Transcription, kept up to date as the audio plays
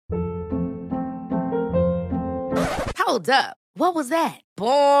Hold up. What was that?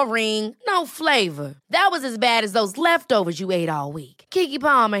 Boring. No flavor. That was as bad as those leftovers you ate all week. Keke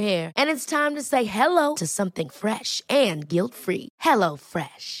Palmer here, and it's time to say hello to something fresh and guilt-free. Hello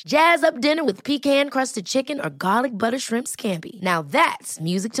Fresh. Jazz up dinner with pecan-crusted chicken or garlic butter shrimp scampi. Now that's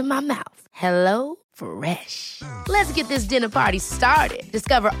music to my mouth. Hello Fresh. Let's get this dinner party started.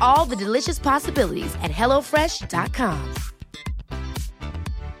 Discover all the delicious possibilities at hellofresh.com.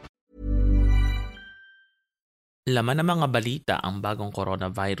 Laman ng mga balita ang bagong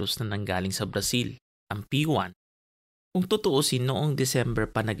coronavirus na nanggaling sa Brazil, ang P1. Kung tutuusin, noong December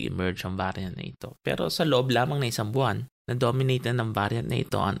pa nag-emerge ang variant na ito. Pero sa loob lamang na isang buwan, na-dominate na ng variant na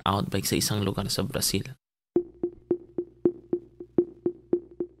ito ang outbreak sa isang lugar sa Brazil.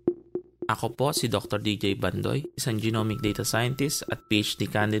 Ako po si Dr. DJ Bandoy, isang genomic data scientist at PhD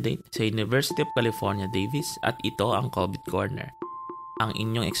candidate sa University of California, Davis, at ito ang COVID Corner, ang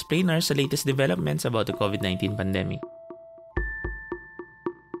inyong explainer sa latest developments about the COVID-19 pandemic.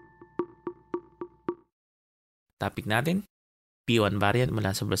 Topic natin, P1 variant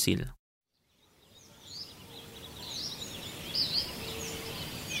mula sa Brazil.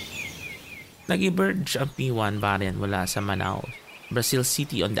 Nag-emerge ang P1 variant mula sa Manaus, Brazil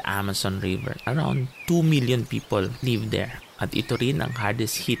City on the Amazon River. Around 2 million people live there at ito rin ang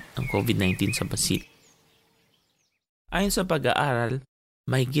hardest hit ng COVID-19 sa Brazil. Ayon sa pag-aaral,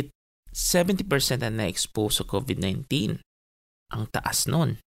 mahigit 70% na na-expose sa COVID-19. Ang taas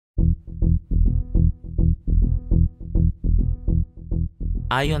nun.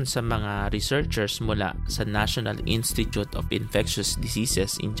 Ayon sa mga researchers mula sa National Institute of Infectious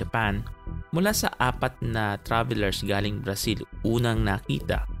Diseases in Japan, mula sa 4 na travelers galing Brazil unang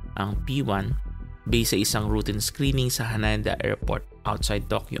nakita ang P1 based sa isang routine screening sa Haneda Airport outside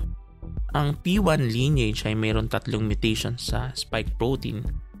Tokyo. Ang P1 lineage ay mayroon 3 mutations sa spike protein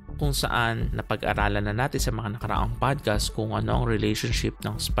kung saan napag-aralan na natin sa mga nakaraang podcast kung ano ang relationship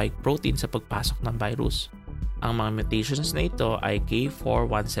ng spike protein sa pagpasok ng virus. Ang mga mutations na ito ay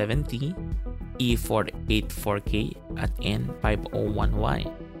K4170, E484K at N501Y.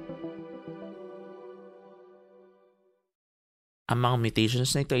 Ang mga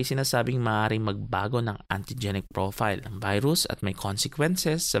mutations na ito ay sinasabing maaaring magbago ng antigenic profile ng virus at may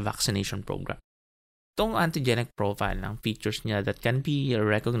consequences sa vaccination program. Itong antigenic profile ng features niya that can be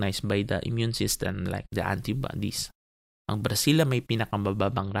recognized by the immune system like the antibodies. Ang Brazil may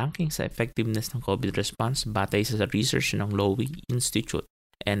pinakamababang ranking sa effectiveness ng COVID response batay sa research ng Lowy Institute.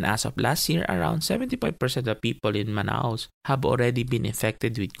 And as of last year, around 75% of people in Manaus have already been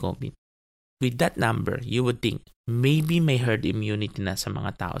infected with COVID. With that number, you would think maybe may herd immunity na sa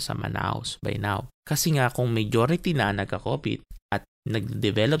mga tao sa Manaus by now. Kasi nga kung majority na nagka-COVID at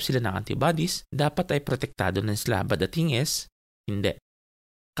nag-develop sila ng antibodies, dapat ay protektado na sila. But the thing is, hindi.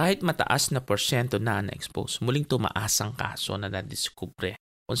 Kahit mataas na porsyento na na-expose, muling tumaas ang kaso na nadiskubre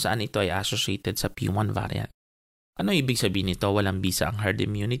kung saan ito ay associated sa P1 variant. Ano ibig sabihin nito? Walang bisa ang herd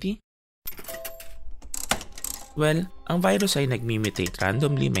immunity? Well, ang virus ay nag-mutate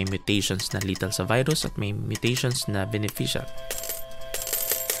randomly. May mutations na lethal sa virus at may mutations na beneficial.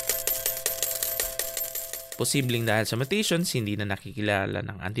 Posibleng dahil sa mutations, hindi na nakikilala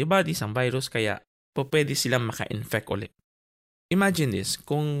ng antibodies ang virus kaya pwede silang maka-infect ulit. Imagine this,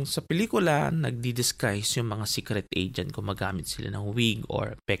 kung sa pelikula nagdi-disguise yung mga secret agent kung magamit sila ng wig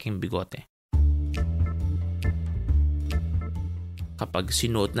or peking bigote. Kapag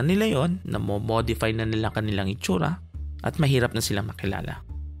sinuot na nila yon, na-modify na nila kanilang itsura at mahirap na silang makilala.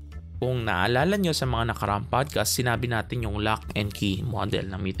 Kung naalala nyo sa mga nakaraang podcast, sinabi natin yung lock and key model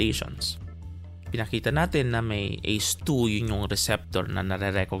ng mutations. Pinakita natin na may ACE2, yun yung receptor na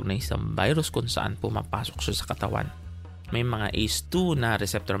nare-recognize ang virus kung saan pumapasok siya sa katawan. May mga ACE2 na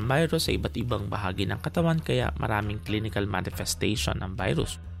receptor ng virus sa iba't ibang bahagi ng katawan kaya maraming clinical manifestation ng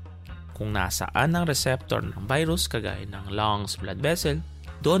virus. Kung nasaan ang receptor ng virus kagaya ng lungs, blood vessel,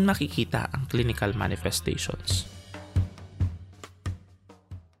 doon makikita ang clinical manifestations.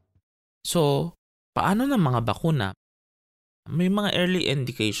 So, paano ng mga bakuna? May mga early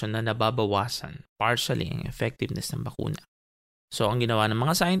indication na nababawasan partially ang effectiveness ng bakuna. So, ang ginawa ng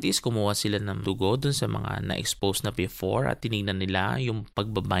mga scientists, kumuha sila ng dugo dun sa mga na-expose na before at tinignan nila yung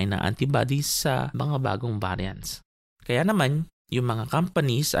pagbabay ng antibodies sa mga bagong variants. Kaya naman, yung mga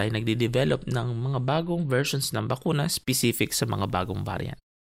companies ay nagde-develop ng mga bagong versions ng bakuna specific sa mga bagong variant.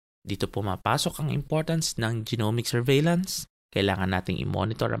 Dito pumapasok ang importance ng genomic surveillance. Kailangan nating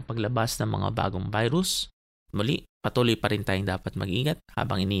i-monitor ang paglabas ng mga bagong virus. Muli, patuloy pa rin tayong dapat mag-ingat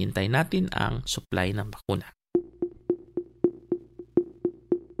habang iniintay natin ang supply ng bakuna.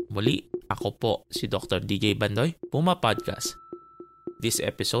 Muli, ako po si Dr. DJ Bandoy, Puma Podcast. This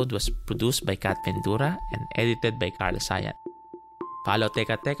episode was produced by Kat Ventura and edited by Carla Sayan. Follow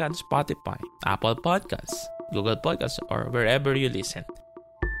Teka Teka on Spotify, Apple Podcasts, Google Podcasts, or wherever you listen.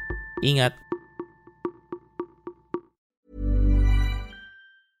 Ingat!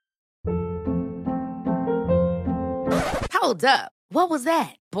 Hold up. What was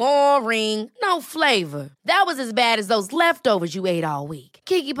that? Boring. No flavor. That was as bad as those leftovers you ate all week.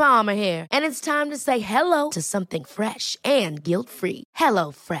 Keke Palmer here, and it's time to say hello to something fresh and guilt-free.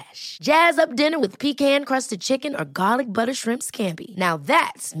 Hello Fresh. Jazz up dinner with pecan-crusted chicken or garlic butter shrimp scampi. Now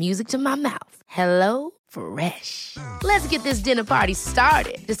that's music to my mouth. Hello Fresh. Let's get this dinner party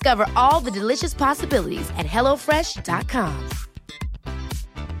started. Discover all the delicious possibilities at HelloFresh.com.